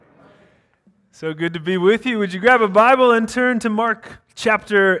So good to be with you. Would you grab a Bible and turn to Mark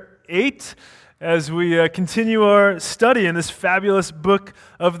chapter 8 as we continue our study in this fabulous book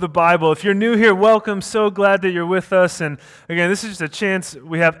of the Bible. If you're new here, welcome. So glad that you're with us. And again, this is just a chance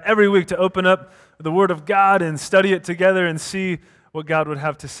we have every week to open up the Word of God and study it together and see what God would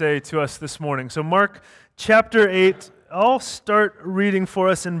have to say to us this morning. So Mark chapter 8, I'll start reading for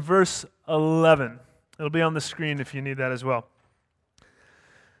us in verse 11. It'll be on the screen if you need that as well.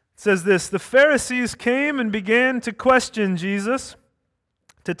 It says this: "The Pharisees came and began to question Jesus.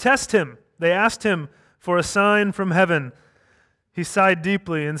 To test him, they asked him for a sign from heaven. He sighed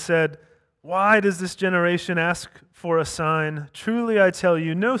deeply and said, 'Why does this generation ask for a sign? Truly I tell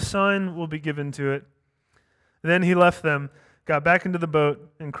you, no sign will be given to it.' Then he left them, got back into the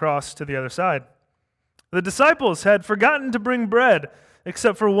boat, and crossed to the other side. The disciples had forgotten to bring bread,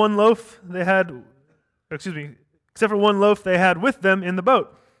 except for one loaf they had with them in the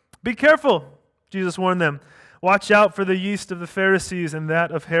boat. 'Be careful,' Jesus warned them. 'Watch out for the yeast of the Pharisees and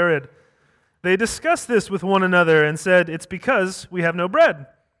that of Herod.' They discussed this with one another and said, 'It's because we have no bread.'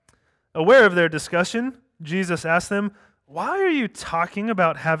 Aware of their discussion, Jesus asked them, 'Why are you talking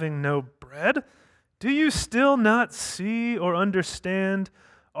about having no bread? Do you still not see or understand?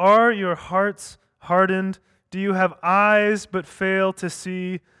 Are your hearts hardened? Do you have eyes but fail to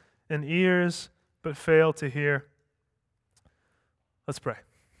see and ears but fail to hear?'" Let's pray.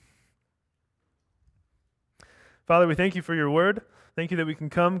 Father, we thank you for your word. Thank you that we can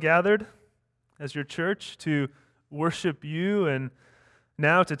come gathered as your church to worship you and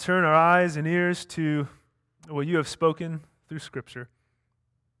now to turn our eyes and ears to what you have spoken through Scripture.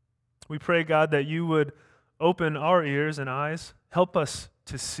 We pray, God, that you would open our ears and eyes, help us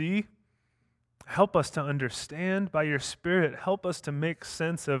to see, help us to understand by your Spirit, help us to make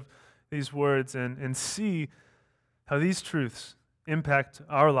sense of these words and see how these truths impact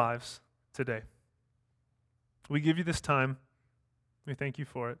our lives today. We give you this time. We thank you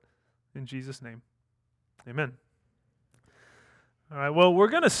for it. In Jesus' name, amen. All right, well, we're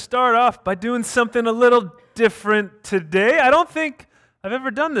going to start off by doing something a little different today. I don't think I've ever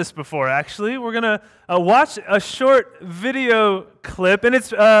done this before, actually. We're going to watch a short video clip, and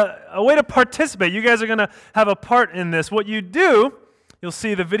it's a way to participate. You guys are going to have a part in this. What you do, you'll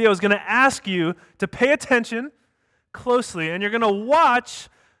see the video is going to ask you to pay attention closely, and you're going to watch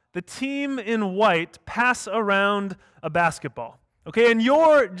the team in white pass around a basketball. Okay, and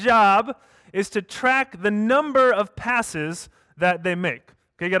your job is to track the number of passes that they make.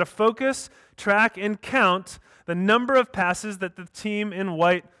 Okay, you got to focus, track, and count the number of passes that the team in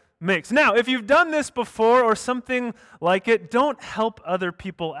white makes. Now, if you've done this before or something like it, don't help other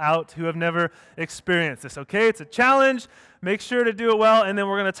people out who have never experienced this, okay? It's a challenge. Make sure to do it well, and then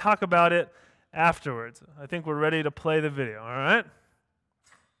we're going to talk about it afterwards. I think we're ready to play the video, all right?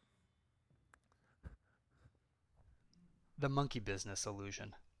 The monkey business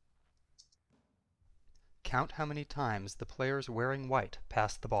illusion. Count how many times the players wearing white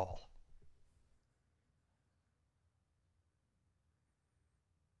pass the ball.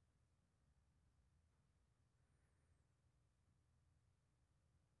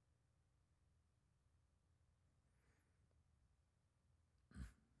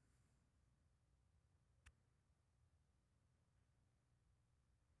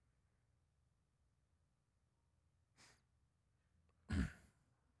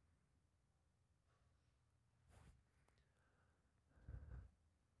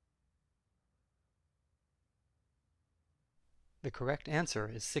 The correct answer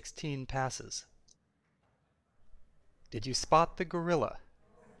is 16 passes. Did you spot the gorilla?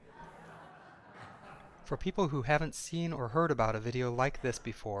 For people who haven't seen or heard about a video like this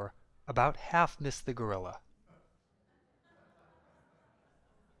before, about half missed the gorilla.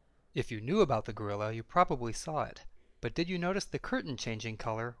 If you knew about the gorilla, you probably saw it. But did you notice the curtain changing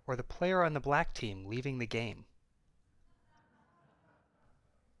color or the player on the black team leaving the game?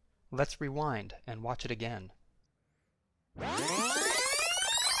 Let's rewind and watch it again.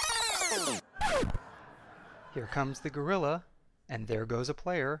 Here comes the gorilla, and there goes a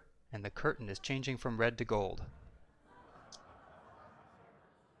player, and the curtain is changing from red to gold.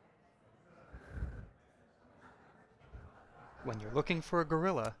 When you're looking for a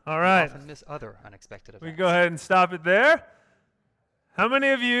gorilla, All right. you often miss other unexpected events. We go ahead and stop it there. How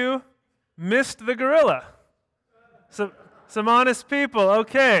many of you missed the gorilla? Some honest people.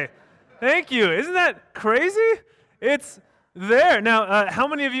 Okay. Thank you. Isn't that crazy? It's there. Now, how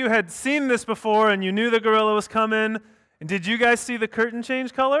many of you had seen this before and you knew the gorilla was coming? And did you guys see the curtain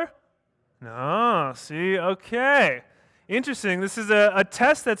change color? No. See? Okay. Interesting. This is a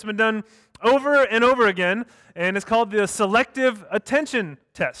test that's been done over and over again, and it's called the selective attention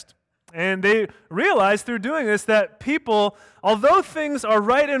test. And they realize through doing this that people, although things are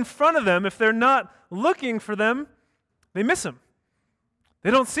right in front of them, if they're not looking for them, they miss them.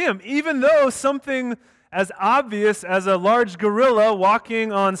 They don't see them, even though something as obvious as a large gorilla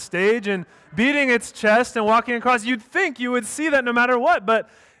walking on stage and beating its chest and walking across, you'd think you would see that no matter what. But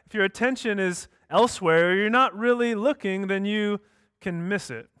if your attention is elsewhere, or you're not really looking, then you can miss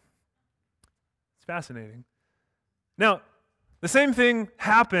it. It's fascinating. Now, the same thing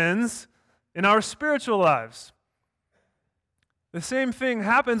happens in our spiritual lives. The same thing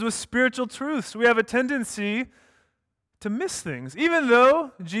happens with spiritual truths. We have a tendency to miss things. Even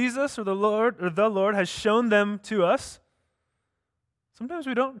though Jesus or the Lord has shown them to us, sometimes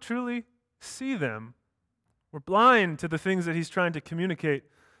we don't truly see them. We're blind to the things that he's trying to communicate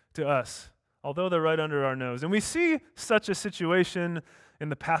to us, although they're right under our nose. And we see such a situation in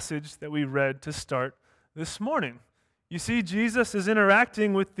the passage that we read to start this morning. You see, Jesus is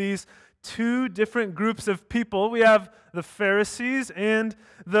interacting with these two different groups of people. We have the Pharisees and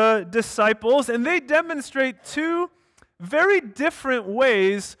the disciples, and they demonstrate two very different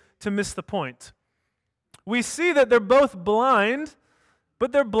ways to miss the point. We see that they're both blind,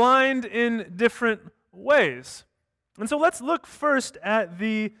 but they're blind in different ways. And so let's look first at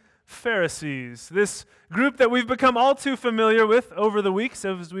the Pharisees, this group that we've become all too familiar with over the weeks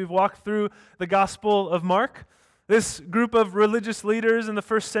as we've walked through the Gospel of Mark. This group of religious leaders in the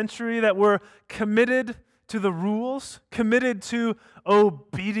first century that were committed to the rules, committed to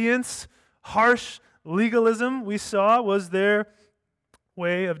obedience, harsh legalism, we saw, was their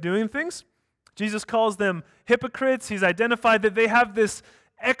way of doing things. Jesus calls them hypocrites. He's identified that they have this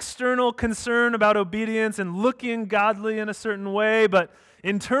external concern about obedience and looking godly in a certain way, but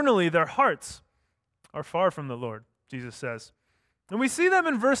internally their hearts are far from the Lord, Jesus says. And we see them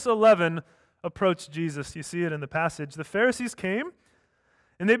in verse 11 approach Jesus. You see it in the passage. The Pharisees came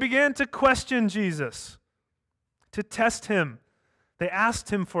and they began to question Jesus, to test him. They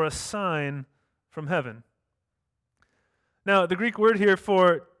asked him for a sign from heaven. Now, the Greek word here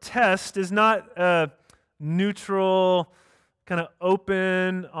for test is not a neutral, kind of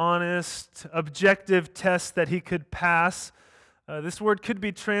open, honest, objective test that he could pass. This word could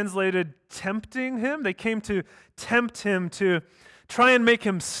be translated tempting him. They came to tempt him, to try and make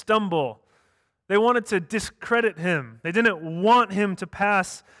him stumble. They wanted to discredit him. They didn't want him to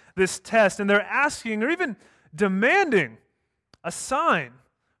pass this test. And they're asking or even demanding a sign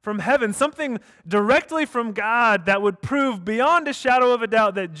from heaven, something directly from God that would prove beyond a shadow of a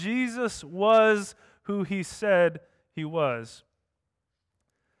doubt that Jesus was who he said he was.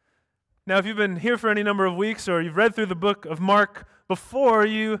 Now, if you've been here for any number of weeks or you've read through the book of Mark before,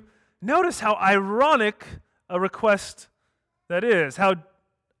 you notice how ironic a request that is, how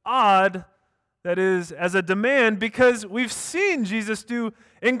odd that is as a demand, because we've seen Jesus do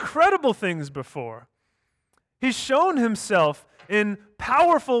incredible things before. He's shown himself in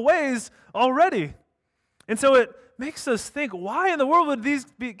powerful ways already. And so it makes us think, why in the world would these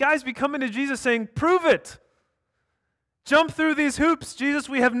guys be coming to Jesus saying, prove it? Jump through these hoops, Jesus,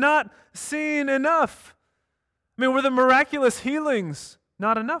 we have not seen enough. I mean, were the miraculous healings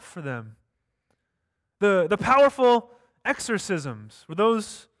not enough for them? The powerful exorcisms, were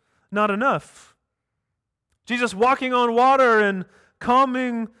those not enough? Jesus walking on water and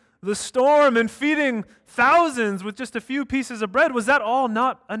calming the storm and feeding thousands with just a few pieces of bread, was that all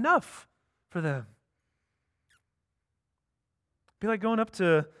not enough for them? It'd be like going up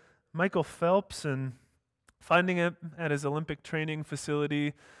to Michael Phelps and finding him at his Olympic training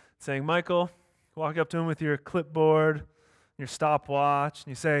facility, saying, Michael, walk up to him with your clipboard, your stopwatch,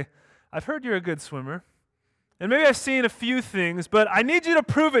 and you say, I've heard you're a good swimmer, and maybe I've seen a few things, but I need you to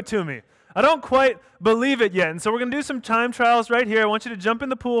prove it to me. I don't quite believe it yet. And so we're going to do some time trials right here. I want you to jump in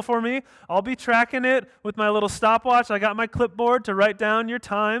the pool for me. I'll be tracking it with my little stopwatch. I got my clipboard to write down your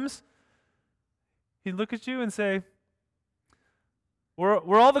times. He'd look at you and say,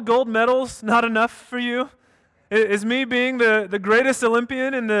 were all the gold medals not enough for you? Is me being the greatest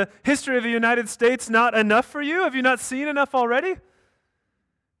Olympian in the history of the United States not enough for you? Have you not seen enough already?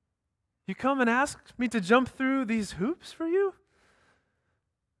 You come and ask me to jump through these hoops for you?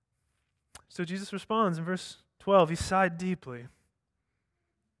 So Jesus responds in verse 12. He sighed deeply.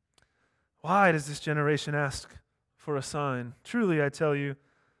 Why does this generation ask for a sign? Truly, I tell you,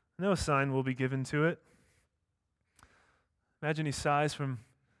 no sign will be given to it. Imagine he sighs from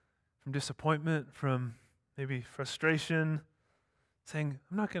disappointment, from maybe frustration, saying,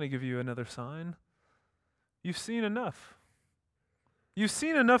 I'm not going to give you another sign. You've seen enough. You've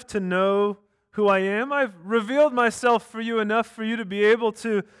seen enough to know who I am. I've revealed myself for you enough for you to be able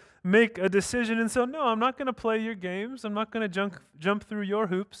to make a decision and say, no, I'm not going to play your games. I'm not going to jump through your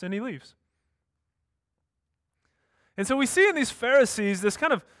hoops, and he leaves. And so we see in these Pharisees this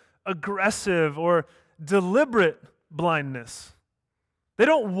kind of aggressive or deliberate blindness. They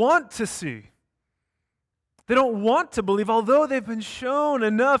don't want to see. They don't want to believe, although they've been shown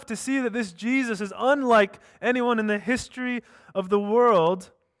enough to see that this Jesus is unlike anyone in the history of the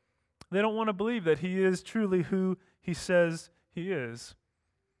world. They don't want to believe that he is truly who he says he is.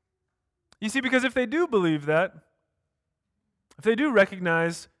 You see, because if they do believe that, if they do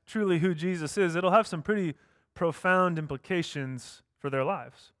recognize truly who Jesus is, it'll have some pretty profound implications for their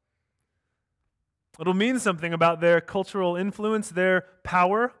lives. It'll mean something about their cultural influence, their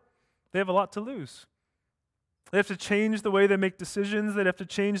power. They have a lot to lose. They have to change the way they make decisions. They'd have to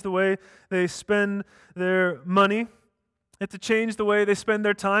change the way they spend their money. They have to change the way they spend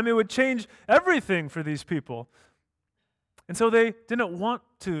their time. It would change everything for these people. And so they didn't want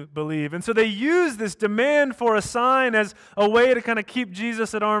to believe. And so they used this demand for a sign as a way to kind of keep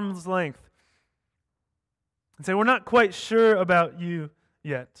Jesus at arm's length. And say, we're not quite sure about you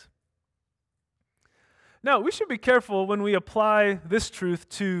yet. Now, we should be careful when we apply this truth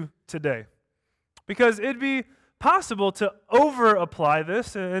to today. Because it'd be possible to over-apply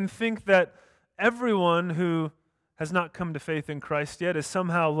this and think that everyone who has not come to faith in Christ yet is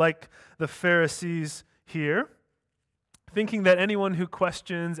somehow like the Pharisees here, thinking that anyone who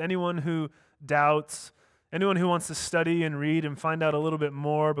questions, anyone who doubts, anyone who wants to study and read and find out a little bit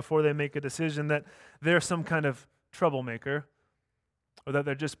more before they make a decision, that they're some kind of troublemaker or that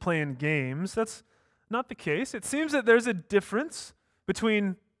they're just playing games. That's not the case. It seems that there's a difference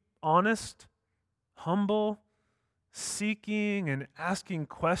between honest, humble, seeking and asking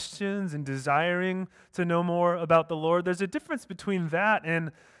questions and desiring to know more about the Lord. There's a difference between that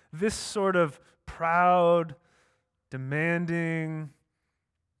and this sort of proud, demanding,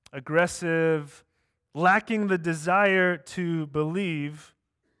 aggressive, lacking the desire to believe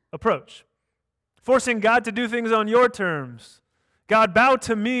approach. Forcing God to do things on your terms. God, bow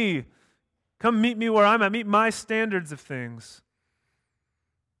to me. Come meet me where I'm at. Meet my standards of things.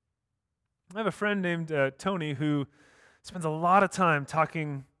 I have a friend named Tony who spends a lot of time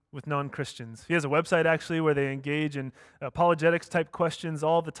talking with non-Christians. He has a website actually where they engage in apologetics type questions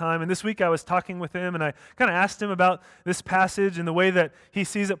all the time. And this week I was talking with him and I kind of asked him about this passage and the way that he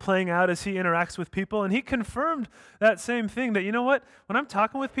sees it playing out as he interacts with people. And he confirmed that same thing, that you know what? When I'm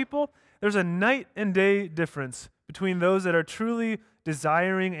talking with people, there's a night and day difference between those that are truly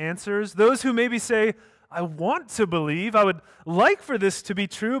desiring answers, those who maybe say, I want to believe, I would like for this to be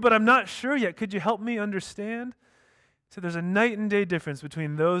true, but I'm not sure yet. Could you help me understand? So there's a night and day difference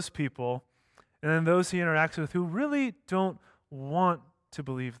between those people and then those he interacts with who really don't want to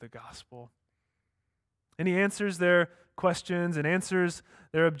believe the gospel. And he answers their questions and answers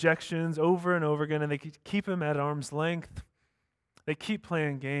their objections over and over again, and they keep him at arm's length. They keep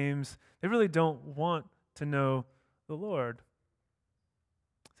playing games. They really don't want to know the Lord.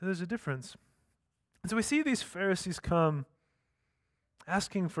 So there's a difference. And so we see these Pharisees come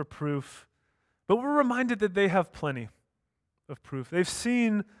asking for proof, but we're reminded that they have plenty of proof. They've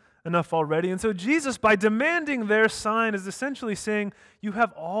seen enough already. And so Jesus, by demanding their sign, is essentially saying, you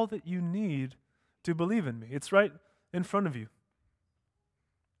have all that you need to believe in me. It's right in front of you.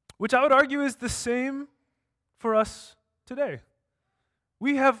 Which I would argue is the same for us today.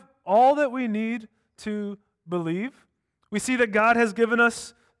 We have all that we need to believe. We see that God has given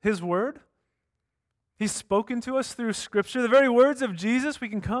us His Word. He's spoken to us through Scripture. The very words of Jesus we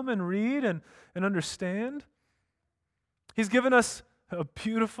can come and read and understand. He's given us a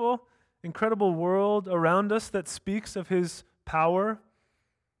beautiful, incredible world around us that speaks of His power,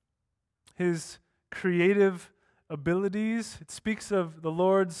 His creative abilities. It speaks of the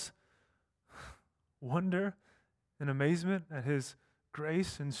Lord's wonder and amazement at His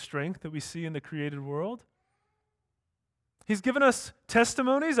grace and strength that we see in the created world. He's given us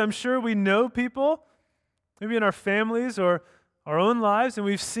testimonies. I'm sure we know people, maybe in our families or our own lives, and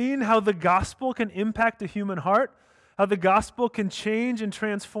we've seen how the gospel can impact a human heart, how the gospel can change and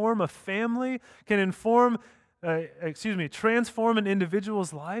transform a family, can transform an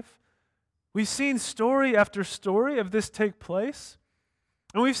individual's life. We've seen story after story of this take place,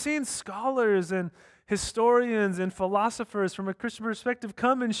 and we've seen scholars and historians and philosophers from a Christian perspective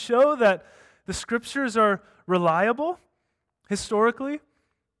come and show that the Scriptures are reliable historically,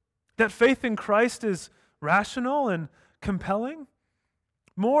 that faith in Christ is rational and compelling.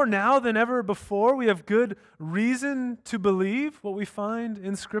 More now than ever before, we have good reason to believe what we find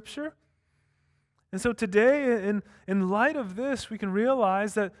in Scripture. And so today, in light of this, we can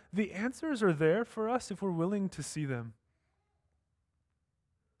realize that the answers are there for us if we're willing to see them.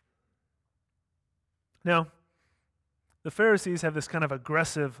 Now, the Pharisees have this kind of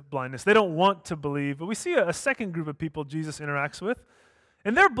aggressive blindness. They don't want to believe, but we see a second group of people Jesus interacts with,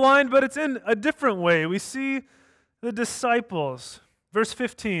 and they're blind, but it's in a different way. We see the disciples. Verse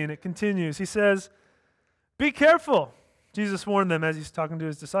 15, it continues. He says, "Be careful," Jesus warned them as he's talking to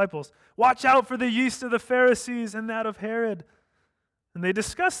his disciples. "Watch out for the yeast of the Pharisees and that of Herod." And they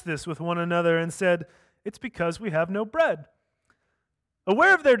discussed this with one another and said, "It's because we have no bread."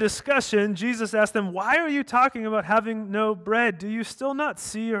 Aware of their discussion, Jesus asked them, "Why are you talking about having no bread? Do you still not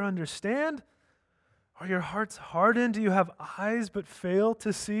see or understand? Are your hearts hardened? Do you have eyes but fail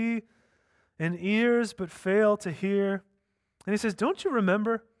to see and ears but fail to hear?" And he says, "Don't you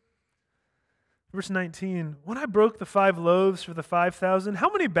remember?" Verse 19, "When I broke the 5 loaves for the 5,000, how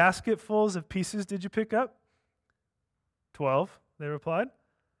many basketfuls of pieces did you pick up?" 12, they replied.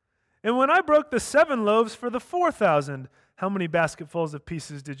 "And when I broke the 7 loaves for the 4,000, how many basketfuls of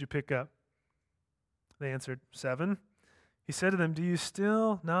pieces did you pick up?" They answered, 7. He said to them, "Do you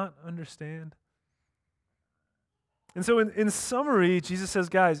still not understand?" And so in summary, Jesus says,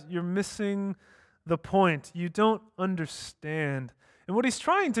 guys, you're missing the point. You don't understand. And what he's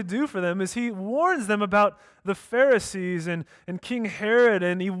trying to do for them is he warns them about the Pharisees and King Herod,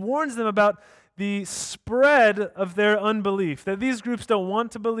 and he warns them about the spread of their unbelief, that these groups don't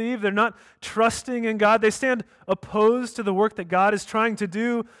want to believe. They're not trusting in God. They stand opposed to the work that God is trying to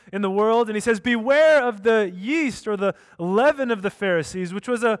do in the world. And he says, beware of the yeast or the leaven of the Pharisees, which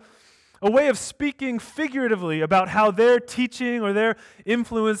was a way of speaking figuratively about how their teaching or their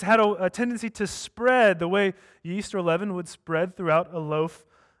influence had a tendency to spread the way yeast or leaven would spread throughout a loaf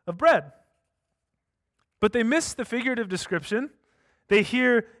of bread. But they miss the figurative description. They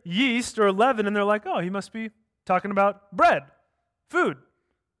hear yeast or leaven, and they're like, oh, he must be talking about bread, food.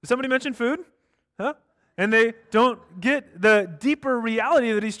 Did somebody mention food? Huh? And they don't get the deeper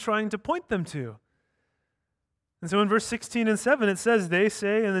reality that he's trying to point them to. And so in verse 16 and 7, it says, they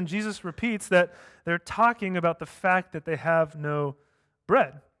say, and then Jesus repeats that they're talking about the fact that they have no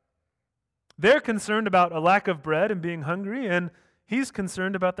bread. They're concerned about a lack of bread and being hungry, and he's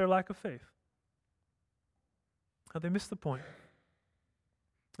concerned about their lack of faith. They miss the point.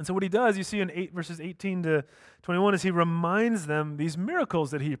 And so what he does, you see in verses 18 to 21, is he reminds them these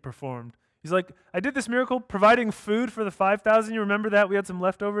miracles that he performed. He's like, I did this miracle providing food for the 5,000. You remember that? We had some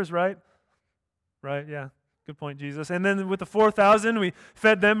leftovers, right? Right, yeah. Good point, Jesus. And then with the 4,000, we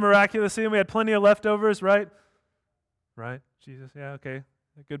fed them miraculously, and we had plenty of leftovers, right? Right, Jesus, yeah, okay.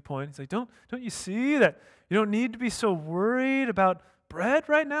 Good point. He's like, don't you see that you don't need to be so worried about bread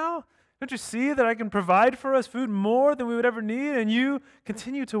right now? Don't you see that I can provide for us food more than we would ever need? And you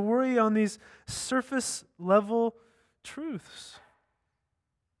continue to worry on these surface level truths.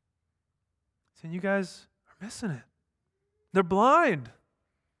 And you guys are missing it. They're blind.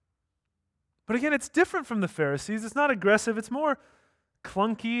 But again, it's different from the Pharisees. It's not aggressive. It's more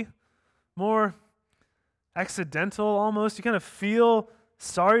clunky, more accidental almost. You kind of feel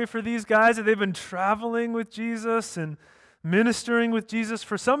sorry for these guys that they've been traveling with Jesus and ministering with Jesus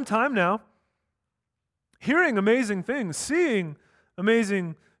for some time now, hearing amazing things, seeing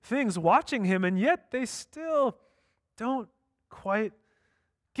amazing things, watching him, and yet they still don't quite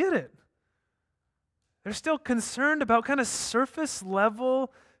get it. They're still concerned about kind of surface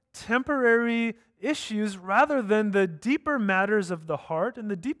level, temporary issues rather than the deeper matters of the heart and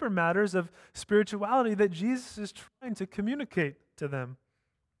the deeper matters of spirituality that Jesus is trying to communicate to them.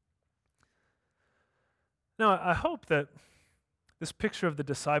 Now, I hope that this picture of the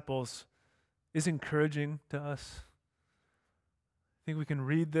disciples is encouraging to us. I think we can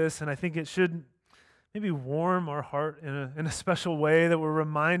read this, and I think it should maybe warm our heart in a special way, that we're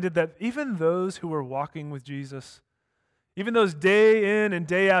reminded that even those who were walking with Jesus, even those day in and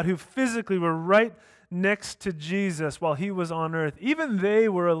day out who physically were right next to Jesus while he was on earth, even they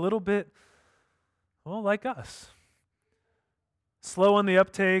were a little bit, well, like us. Slow on the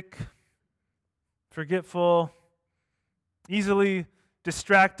uptake, forgetful, easily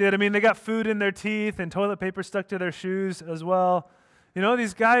distracted. I mean, they got food in their teeth and toilet paper stuck to their shoes as well. You know,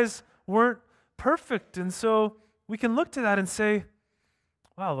 these guys weren't perfect. And so we can look to that and say,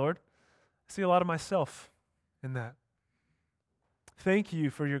 wow, Lord, I see a lot of myself in that. Thank you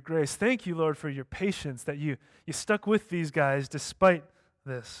for your grace. Thank you, Lord, for your patience that you stuck with these guys despite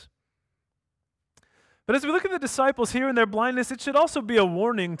this. But as we look at the disciples here in their blindness, it should also be a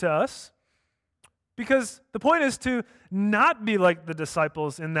warning to us, because the point is to not be like the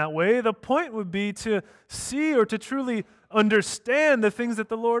disciples in that way. The point would be to see or to truly understand the things that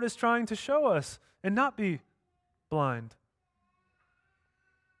the Lord is trying to show us and not be blind.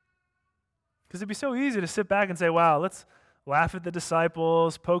 Because it'd be so easy to sit back and say, wow, let's laugh at the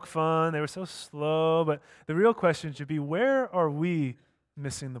disciples, poke fun. They were so slow. But the real question should be, where are we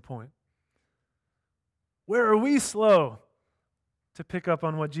missing the point? Where are we slow to pick up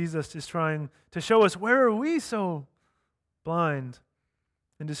on what Jesus is trying to show us? Where are we so blind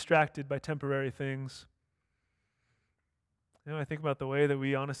and distracted by temporary things? I think about the way that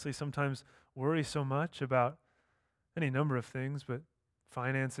we honestly sometimes worry so much about any number of things, but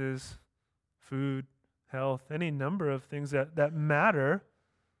finances, food, health, any number of things that matter.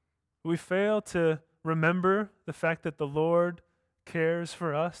 We fail to remember the fact that the Lord cares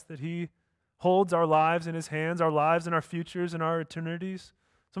for us, that He holds our lives in His hands, our lives and our futures and our eternities.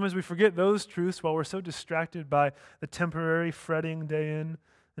 Sometimes we forget those truths while we're so distracted by the temporary fretting day in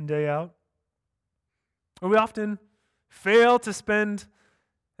and day out. Or we often fail to spend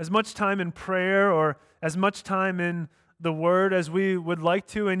as much time in prayer or as much time in the Word as we would like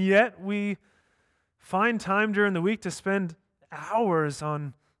to, and yet we find time during the week to spend hours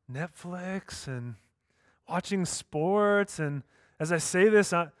on Netflix and watching sports. And as I say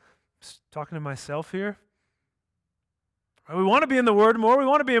this, I'm talking to myself here. We want to be in the Word more, we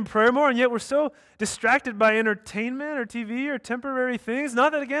want to be in prayer more, and yet we're so distracted by entertainment or TV or temporary things.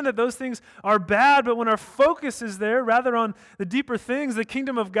 Not that, again, that those things are bad, but when our focus is there, rather on the deeper things, the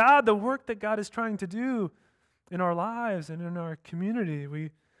kingdom of God, the work that God is trying to do in our lives and in our community,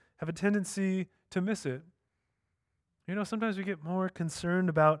 we have a tendency to miss it. Sometimes we get more concerned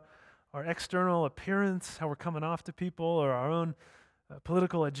about our external appearance, how we're coming off to people, or our own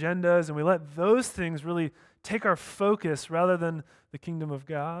political agendas, and we let those things really take our focus rather than the kingdom of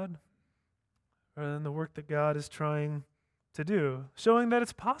God, rather than the work that God is trying to do, showing that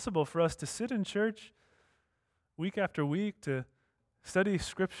it's possible for us to sit in church week after week, to study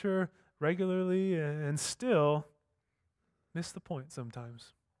Scripture regularly, and still miss the point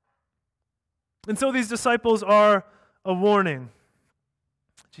sometimes. And so these disciples are a warning.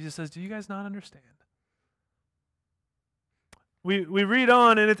 Jesus says, do you guys not understand? We read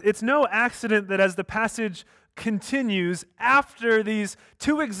on, and it's no accident that as the passage continues, after these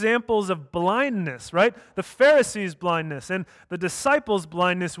two examples of blindness, right? The Pharisees' blindness and the disciples'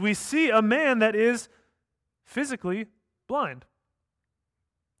 blindness, we see a man that is physically blind.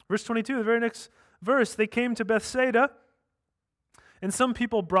 Verse 22, the very next verse, they came to Bethsaida, and some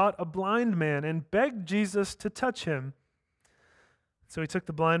people brought a blind man and begged Jesus to touch him. So he took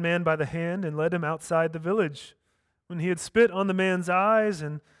the blind man by the hand and led him outside the village. When he had spit on the man's eyes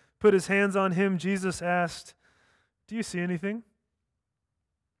and put his hands on him, Jesus asked, do you see anything?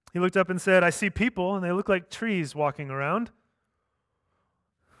 He looked up and said, I see people, and they look like trees walking around.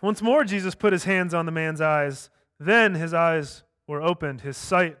 Once more, Jesus put his hands on the man's eyes. Then his eyes were opened, his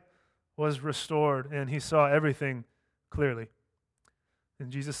sight was restored, and he saw everything clearly. And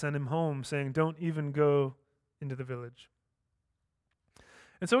Jesus sent him home, saying, don't even go into the village.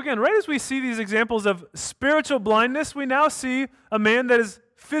 And so again, right as we see these examples of spiritual blindness, we now see a man that is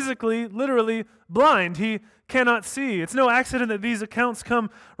physically, literally blind. He cannot see. It's no accident that these accounts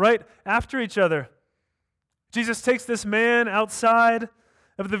come right after each other. Jesus takes this man outside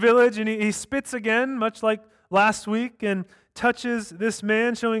of the village and he spits again, much like last week, and touches this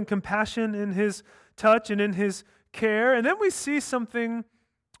man, showing compassion in his touch and in his care. And then we see something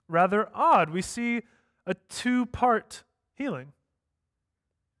rather odd. We see a two-part healing.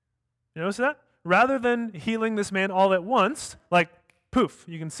 You notice that? Rather than healing this man all at once, like poof,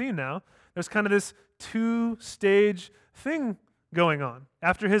 you can see now, there's kind of this two-stage thing going on.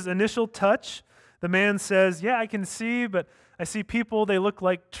 After his initial touch, the man says, yeah, I can see, but I see people, they look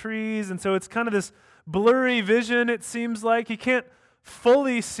like trees, and so it's kind of this blurry vision, it seems like. He can't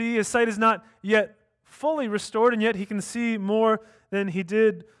fully see, his sight is not yet fully restored, and yet he can see more than he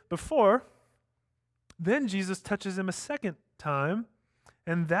did before. Then Jesus touches him a second time,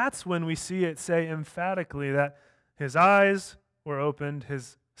 and that's when we see it say emphatically that his eyes were opened,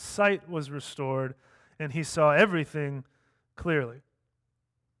 his sight was restored, and he saw everything clearly.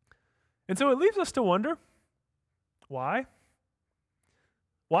 And so it leaves us to wonder, why?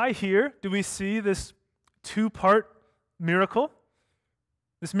 Why here do we see this two-part miracle?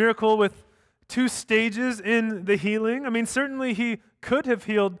 This miracle with two stages in the healing? I mean, certainly he could have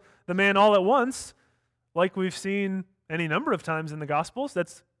healed the man all at once, like we've seen any number of times in the Gospels.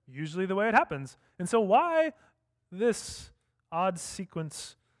 That's usually the way it happens. And so why this odd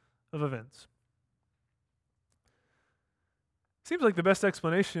sequence of events? Seems like the best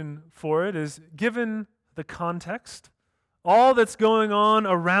explanation for it is, given the context, all that's going on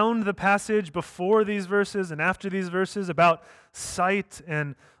around the passage before these verses and after these verses about sight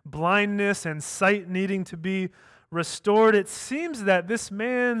and blindness and sight needing to be restored, it seems that this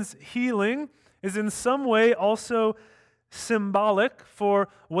man's healing is in some way also symbolic for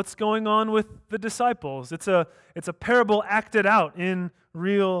what's going on with the disciples. It's a parable acted out in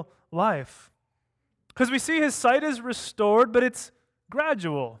real life. Because we see his sight is restored, but it's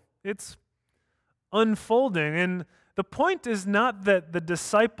gradual. It's unfolding. And the point is not that the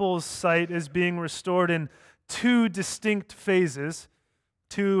disciples' sight is being restored in two distinct phases,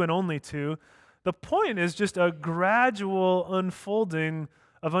 two and only two. The point is just a gradual unfolding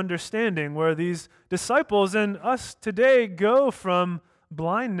of understanding where these disciples and us today go from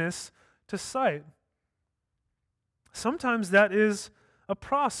blindness to sight. Sometimes that is a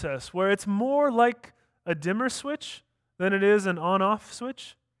process where it's more like a dimmer switch than it is an on-off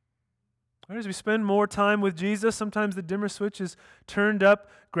switch. As we spend more time with Jesus, sometimes the dimmer switch is turned up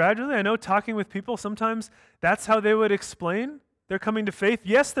gradually. I know talking with people, sometimes that's how they would explain their coming to faith.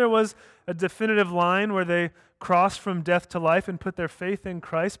 Yes, there was a definitive line where they crossed from death to life and put their faith in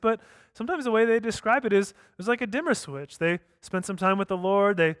Christ, but sometimes the way they describe it is it was like a dimmer switch. They spent some time with the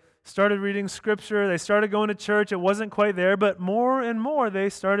Lord, they started reading Scripture, they started going to church. It wasn't quite there, but more and more they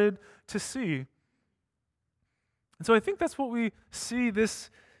started to see. And so I think that's what we see this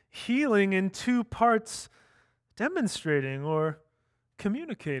healing in two parts demonstrating or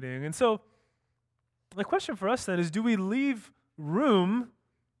communicating. And so the question for us then is, do we leave room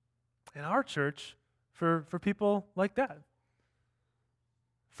in our church for people like that?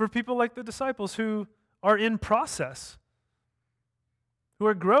 For people like the disciples who are in process, who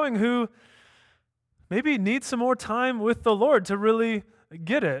are growing, who maybe need some more time with the Lord to really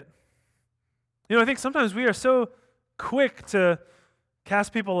get it. I think sometimes we are so quick to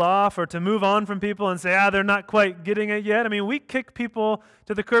cast people off or to move on from people and say, they're not quite getting it yet. We kick people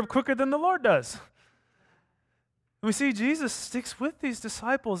to the curb quicker than the Lord does. And we see Jesus sticks with these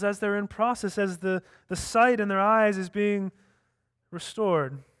disciples as they're in process, as the sight in their eyes is being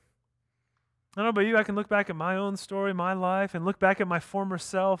restored. I don't know about you, I can look back at my own story, my life, and look back at my former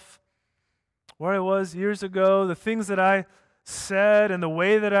self, where I was years ago, the things that I said and the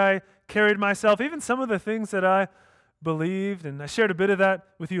way that I carried myself, even some of the things that I believed. And I shared a bit of that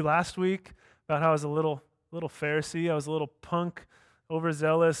with you last week about how I was a little Pharisee. I was a little punk,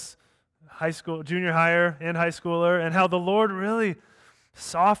 overzealous, junior higher and high schooler, and how the Lord really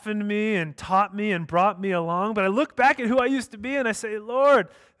softened me and taught me and brought me along. But I look back at who I used to be and I say, Lord,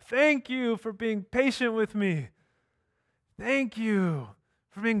 thank you for being patient with me. Thank you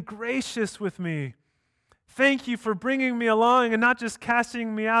for being gracious with me. Thank you for bringing me along and not just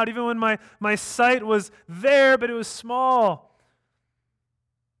casting me out, even when my sight was there, but it was small.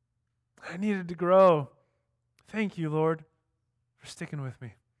 I needed to grow. Thank you, Lord, for sticking with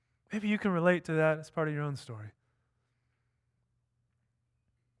me. Maybe you can relate to that as part of your own story.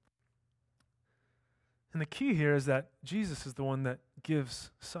 And the key here is that Jesus is the one that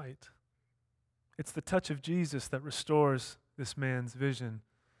gives sight. It's the touch of Jesus that restores this man's vision.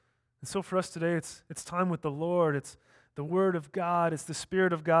 And so for us today, it's time with the Lord. It's the Word of God. It's the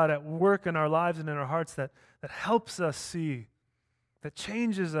Spirit of God at work in our lives and in our hearts that helps us see, that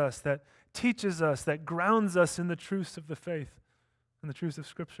changes us, that teaches us, that grounds us in the truths of the faith and the truths of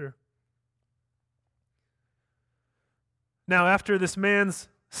Scripture. Now, after this man's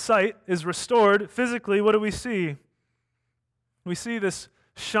sight is restored physically, what do we see? We see this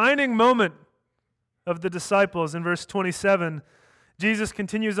shining moment of the disciples in verse 27. Jesus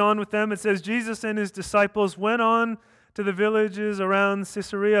continues on with them. It says, Jesus and his disciples went on to the villages around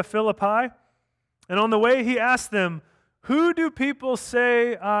Caesarea Philippi, and on the way he asked them, "Who do people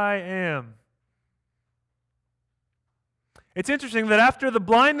say I am?" It's interesting that after the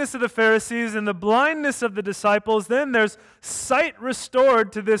blindness of the Pharisees and the blindness of the disciples, then there's sight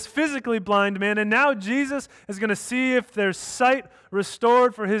restored to this physically blind man, and now Jesus is going to see if there's sight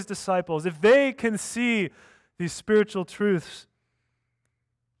restored for his disciples, if they can see these spiritual truths.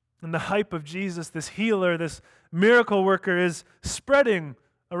 And the hype of Jesus, this healer, this miracle worker, is spreading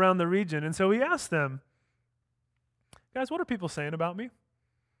around the region. And so he asked them, guys, what are people saying about me?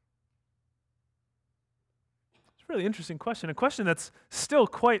 Really interesting question, a question that's still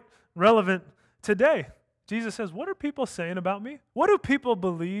quite relevant today. Jesus says, what are people saying about me? What do people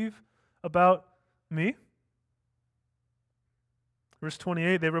believe about me? Verse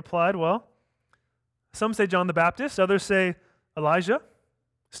 28, they replied, well, some say John the Baptist, others say Elijah,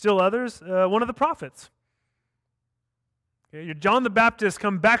 still others, one of the prophets. Okay, John the Baptist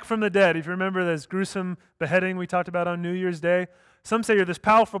come back from the dead. If you remember this gruesome beheading we talked about on New Year's Day, some say you're this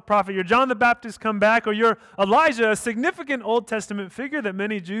powerful prophet, you're John the Baptist come back, or you're Elijah, a significant Old Testament figure that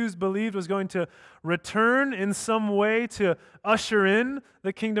many Jews believed was going to return in some way to usher in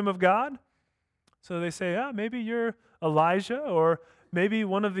the kingdom of God. So they say, maybe you're Elijah, or maybe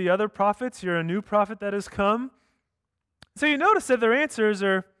one of the other prophets, you're a new prophet that has come. So you notice that their answers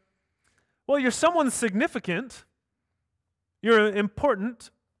are, well, you're someone significant, you're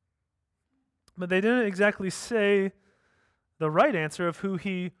important, but they didn't exactly say the right answer of who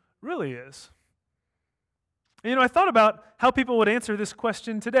he really is. And, I thought about how people would answer this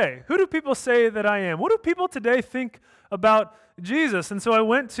question today. Who do people say that I am? What do people today think about Jesus? And so I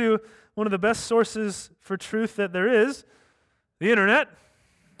went to one of the best sources for truth that there is, the internet,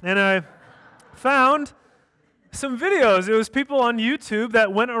 and I found some videos. It was people on YouTube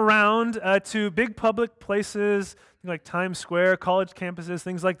that went around to big public places like Times Square, college campuses,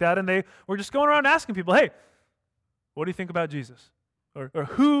 things like that, and they were just going around asking people, hey, what do you think about Jesus? Or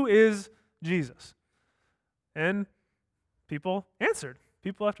who is Jesus? And people answered,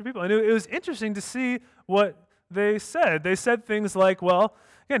 people after people. And it was interesting to see what they said. They said things like, well,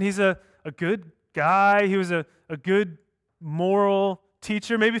 again, he's a good guy. He was a good moral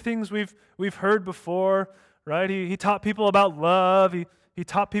teacher. Maybe things we've heard before, right? He taught people about love. He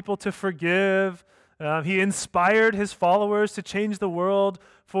taught people to forgive. He inspired his followers to change the world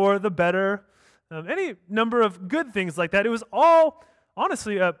for the better. Any number of good things like that. It was all,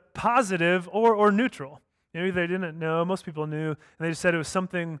 honestly, positive or neutral. Maybe they didn't know. Most people knew, and they just said it was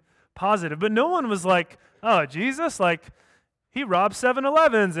something positive. But no one was like, oh, Jesus, he robbed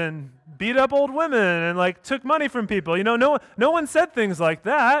 7-Elevens and beat up old women and, took money from people. No one said things like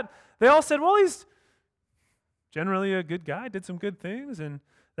that. They all said, well, he's generally a good guy, did some good things, and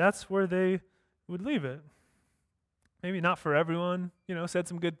that's where they would leave it. Maybe not for everyone, said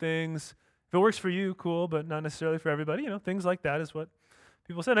some good things. If it works for you, cool, but not necessarily for everybody. Things like that is what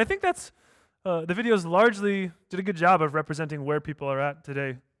people said. And I think that's the videos largely did a good job of representing where people are at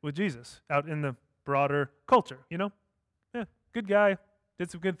today with Jesus out in the broader culture, Yeah, good guy,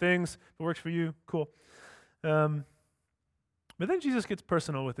 did some good things. If it works for you, cool. But then Jesus gets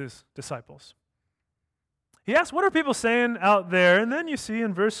personal with his disciples. He asks, what are people saying out there? And then you see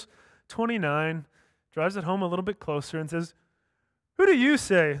in verse 29, drives it home a little bit closer and says, who do you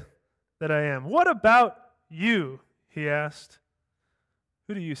say that I am? What about you? He asked.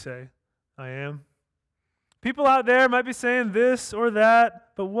 Who do you say I am? People out there might be saying this or that,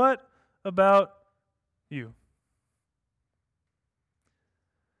 but what about you?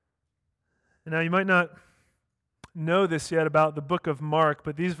 And now you might not know this yet about the book of Mark,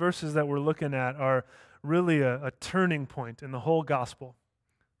 but these verses that we're looking at are really a turning point in the whole gospel.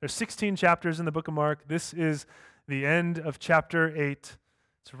 There's 16 chapters in the book of Mark. This is the end of chapter 8.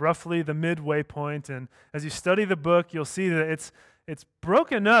 It's roughly the midway point, and as you study the book, you'll see that it's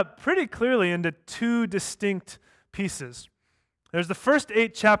broken up pretty clearly into two distinct pieces. There's the first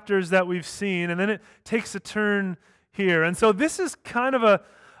 8 chapters that we've seen, and then it takes a turn here. And so this is kind of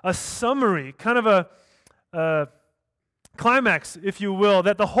a summary, kind of a climax, if you will,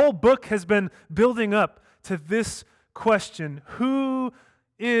 that the whole book has been building up to this question: who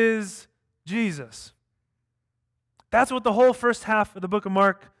is Jesus? That's what the whole first half of the book of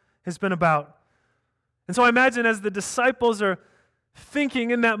Mark has been about. And so I imagine as the disciples are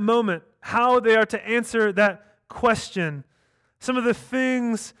thinking in that moment how they are to answer that question, some of the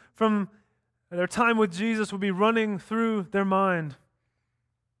things from their time with Jesus will be running through their mind.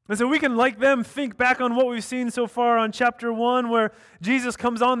 And so we can, like them, think back on what we've seen so far on chapter 1, where Jesus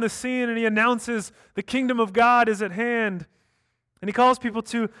comes on the scene and he announces the kingdom of God is at hand. And he calls people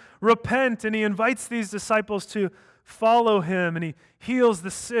to repent, and he invites these disciples to follow him, and he heals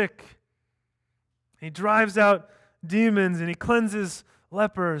the sick. He drives out demons, and he cleanses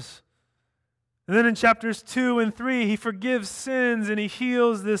lepers. And then in chapters 2 and 3, he forgives sins, and he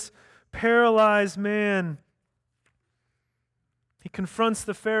heals this paralyzed man. He confronts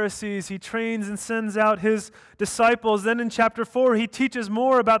the Pharisees. He trains and sends out his disciples. Then in chapter 4, he teaches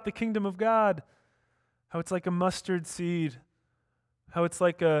more about the kingdom of God, how it's like a mustard seed, how it's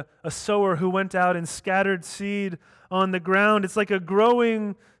like a sower who went out and scattered seed on the ground. It's like a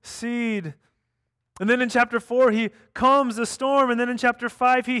growing seed. And then in chapter 4, he calms the storm. And then in chapter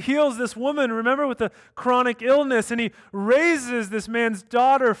 5, he heals this woman, remember, with a chronic illness. And he raises this man's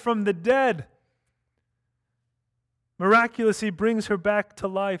daughter from the dead. Miraculously brings her back to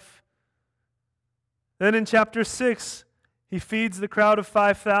life. Then in chapter 6, he feeds the crowd of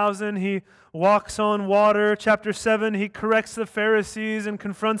 5,000. He walks on water. Chapter 7, he corrects the Pharisees and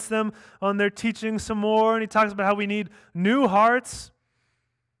confronts them on their teaching some more. And he talks about how we need new hearts.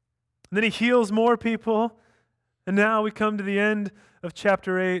 And then he heals more people. And now we come to the end of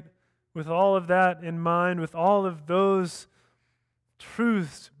chapter 8 with all of that in mind, with all of those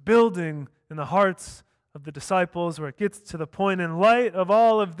truths building in the hearts of the disciples, where it gets to the point, in light of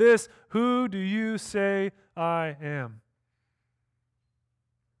all of this, who do you say I am?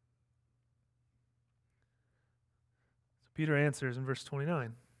 Peter answers in verse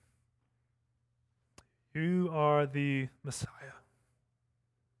 29. You are the Messiah.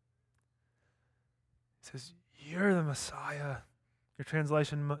 He says, you're the Messiah. Your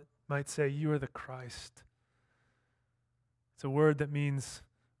translation might say, you are the Christ. It's a word that means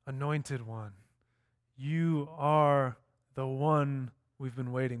anointed one. You are the one we've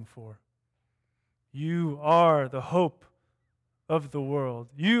been waiting for. You are the hope of the world.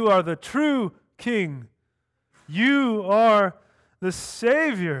 You are the true King. You are the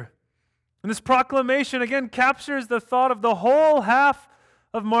Savior. And this proclamation again captures the thought of the whole half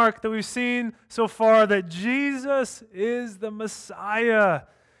of Mark that we've seen so far, that Jesus is the Messiah.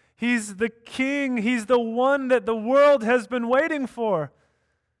 He's the King. He's the one that the world has been waiting for.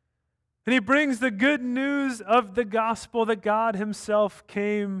 And he brings the good news of the gospel that God himself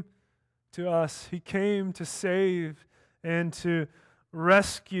came to us. He came to save and to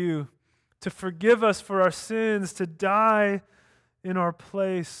rescue, to forgive us for our sins, to die in our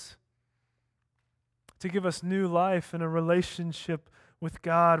place, to give us new life and a relationship with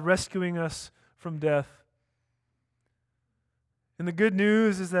God, rescuing us from death. And the good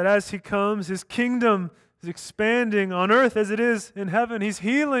news is that as he comes, his kingdom is expanding on earth as it is in heaven. He's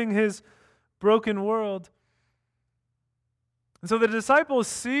healing his broken world. And so the disciples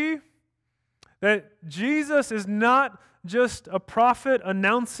see that Jesus is not just a prophet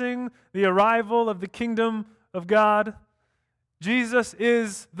announcing the arrival of the kingdom of God. Jesus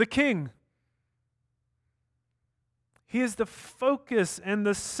is the King. He is the focus and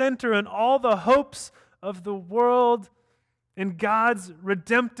the center, and all the hopes of the world and God's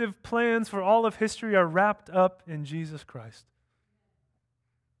redemptive plans for all of history are wrapped up in Jesus Christ.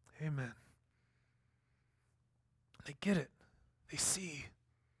 Amen. They get it. They see.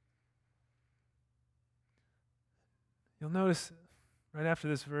 You'll notice right after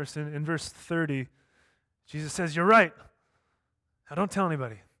this verse, in verse 30, Jesus says, you're right. Now don't tell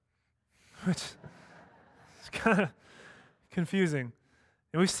anybody. Which is kind of confusing.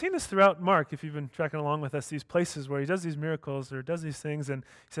 And we've seen this throughout Mark, if you've been tracking along with us, these places where he does these miracles or does these things, and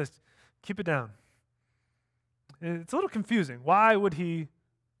he says, keep it down. And it's a little confusing. Why would he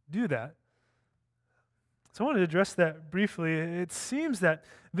do that? So I wanted to address that briefly. It seems that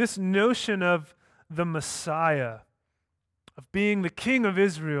this notion of the Messiah, of being the King of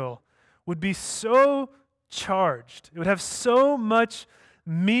Israel, would be so charged. It would have so much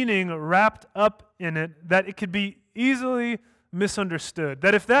meaning wrapped up in it that it could be easily misunderstood.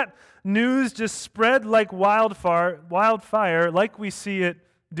 That if that news just spread like wildfire, like we see it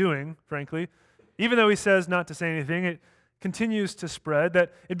doing, frankly, even though he says not to say anything, it continues to spread,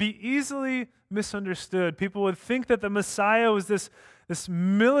 that it'd be easily misunderstood. People would think that the Messiah was this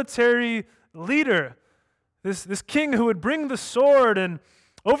military leader, this king who would bring the sword and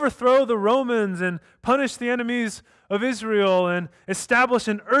overthrow the Romans and punish the enemies of Israel and establish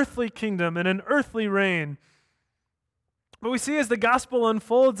an earthly kingdom and an earthly reign. But we see as the gospel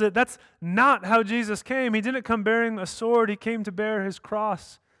unfolds that that's not how Jesus came. He didn't come bearing a sword. He came to bear his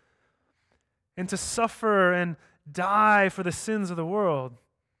cross and to suffer and die for the sins of the world.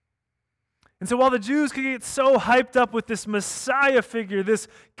 And so while the Jews could get so hyped up with this Messiah figure, this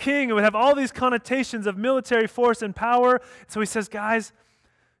king, it would have all these connotations of military force and power. So he says, guys,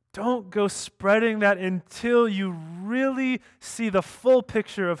 don't go spreading that until you really see the full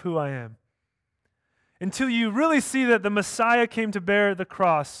picture of who I am. Until you really see that the Messiah came to bear the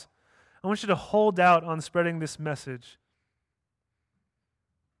cross. I want you to hold out on spreading this message.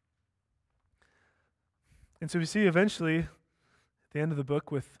 And so we see eventually at the end of the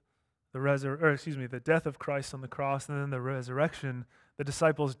book with the death of Christ on the cross and then the resurrection, the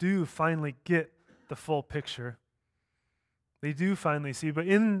disciples do finally get the full picture. They do finally see, but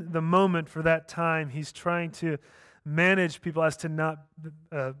in the moment for that time, he's trying to manage people as to not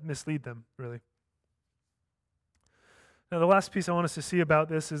mislead them, really. Now, the last piece I want us to see about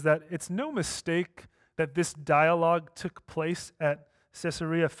this is that it's no mistake that this dialogue took place at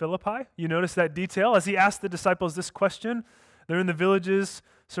Caesarea Philippi. You notice that detail? As he asked the disciples this question, they're in the villages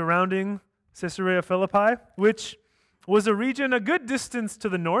surrounding Caesarea Philippi, which was a region a good distance to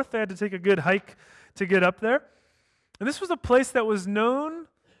the north. They had to take a good hike to get up there. And this was a place that was known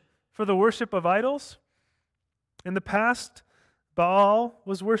for the worship of idols. In the past, Baal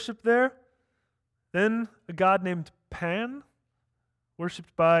was worshipped there. Then a god named Pan,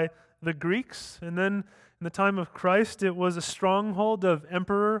 worshipped by the Greeks. And then in the time of Christ, it was a stronghold of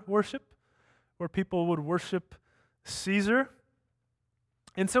emperor worship, where people would worship Caesar.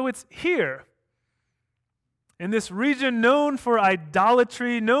 And so it's here, in this region known for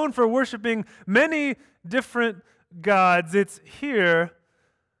idolatry, known for worshiping many different gods, it's here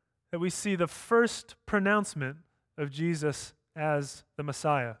that we see the first pronouncement of Jesus as the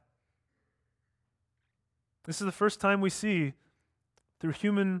Messiah. This is the first time we see, through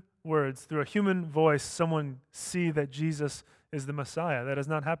human words, through a human voice, someone see that Jesus is the Messiah. That has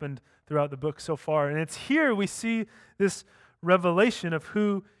not happened throughout the book so far. And it's here we see this revelation of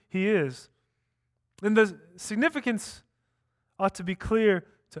who he is. And the significance ought to be clear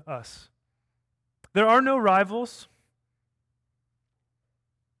to us. There are no rivals.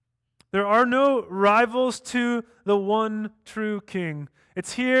 There are no rivals to the one true King.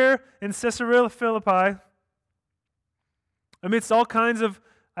 It's here in Caesarea Philippi, amidst all kinds of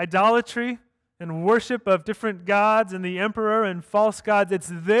idolatry and worship of different gods and the emperor and false gods. It's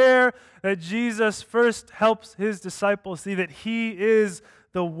there that Jesus first helps his disciples see that he is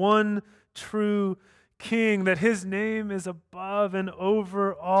the one true King, that his name is above and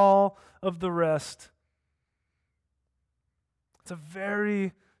over all of the rest. It's a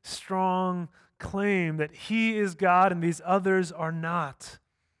very strong claim that he is God and these others are not.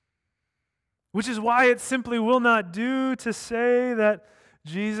 Which is why it simply will not do to say that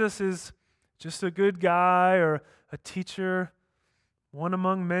Jesus is just a good guy or a teacher, one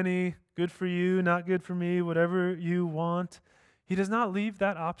among many, good for you, not good for me, whatever you want. He does not leave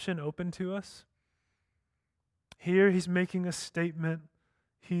that option open to us. Here he's making a statement.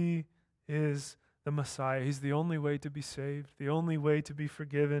 He is the Messiah. He's the only way to be saved, the only way to be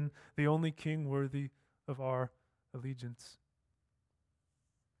forgiven, the only King worthy of our allegiance.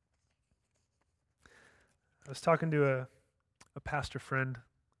 I was talking to a pastor friend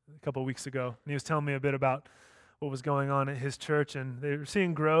a couple of weeks ago, and he was telling me a bit about what was going on at his church, and they were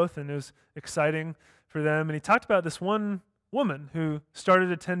seeing growth, and it was exciting for them. And he talked about this one woman who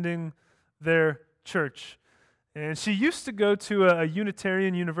started attending their church. And she used to go to a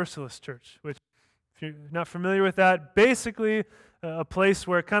Unitarian Universalist church, which, if you're not familiar with that, basically a place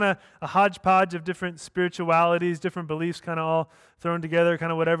where kind of a hodgepodge of different spiritualities, different beliefs kind of all thrown together,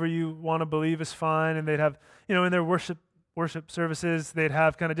 kind of whatever you want to believe is fine. And they'd have, in their worship services, they'd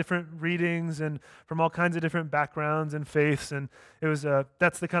have kind of different readings and from all kinds of different backgrounds and faiths. And it was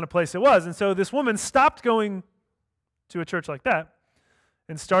that's the kind of place it was. And so this woman stopped going to a church like that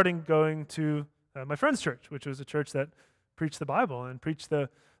and starting going to my friend's church, which was a church that preached the Bible and preached the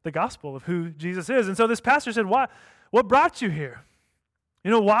gospel of who Jesus is. And so this pastor said, what brought you here?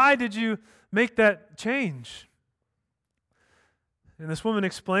 Why did you make that change? And this woman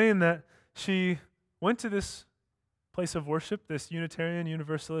explained that she went to this place of worship, this Unitarian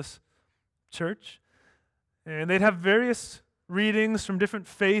Universalist church, and they'd have various readings from different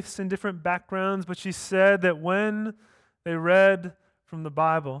faiths and different backgrounds, but she said that when they read from the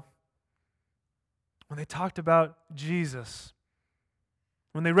Bible, when they talked about Jesus,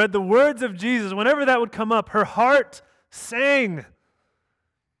 when they read the words of Jesus, whenever that would come up, her heart sang.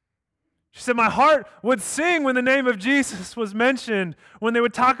 She said, my heart would sing when the name of Jesus was mentioned, when they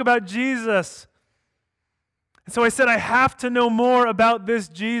would talk about Jesus. And so I said, I have to know more about this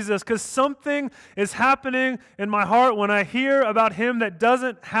Jesus because something is happening in my heart when I hear about him that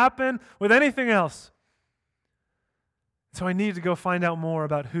doesn't happen with anything else. So I need to go find out more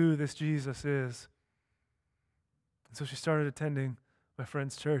about who this Jesus is. And so she started attending my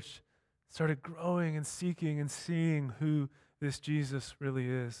friend's church, started growing and seeking and seeing who this Jesus really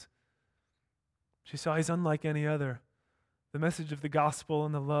is. She saw he's unlike any other. The message of the gospel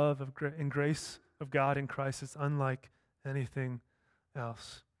and the love and grace of God in Christ is unlike anything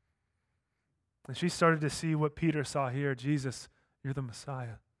else. And she started to see what Peter saw here. Jesus, you're the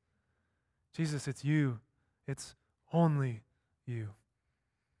Messiah. Jesus, it's you. It's only you.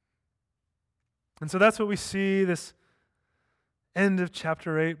 And so that's what we see this end of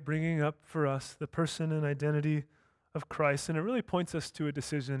chapter 8 bringing up for us, the person and identity of Christ. And it really points us to a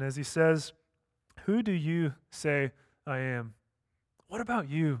decision as he says, who do you say I am? What about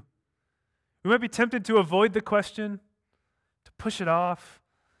you? We might be tempted to avoid the question, to push it off,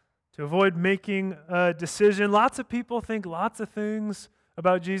 to avoid making a decision. Lots of people think lots of things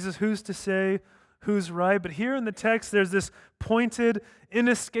about Jesus. Who's to say who's right? But here in the text, there's this pointed,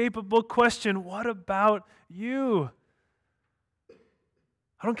 inescapable question. What about you?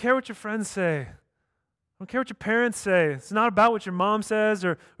 I don't care what your friends say. I don't care what your parents say. It's not about what your mom says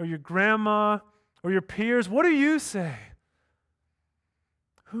or your grandma or your peers. What do you say?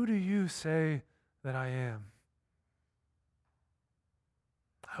 Who do you say that I am?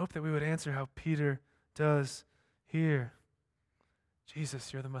 I hope that we would answer how Peter does here.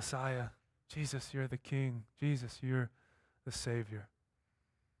 Jesus, you're the Messiah. Jesus, you're the King. Jesus, you're the Savior.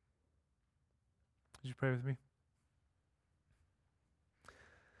 Would you pray with me?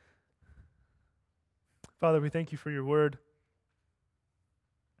 Father, we thank you for your word.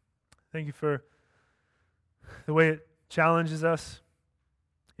 Thank you for the way it challenges us,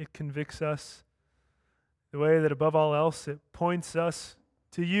 it convicts us, the way that above all else it points us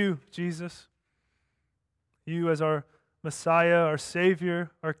to you, Jesus. You as our Messiah, our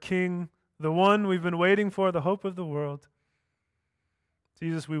Savior, our King, the one we've been waiting for, the hope of the world.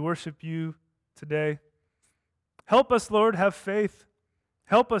 Jesus, we worship you today. Help us, Lord, have faith.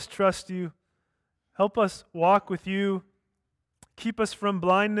 Help us trust you. Help us walk with you. Keep us from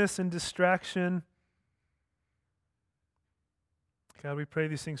blindness and distraction. God, we pray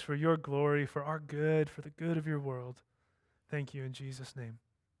these things for your glory, for our good, for the good of your world. Thank you in Jesus' name.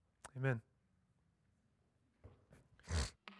 Amen.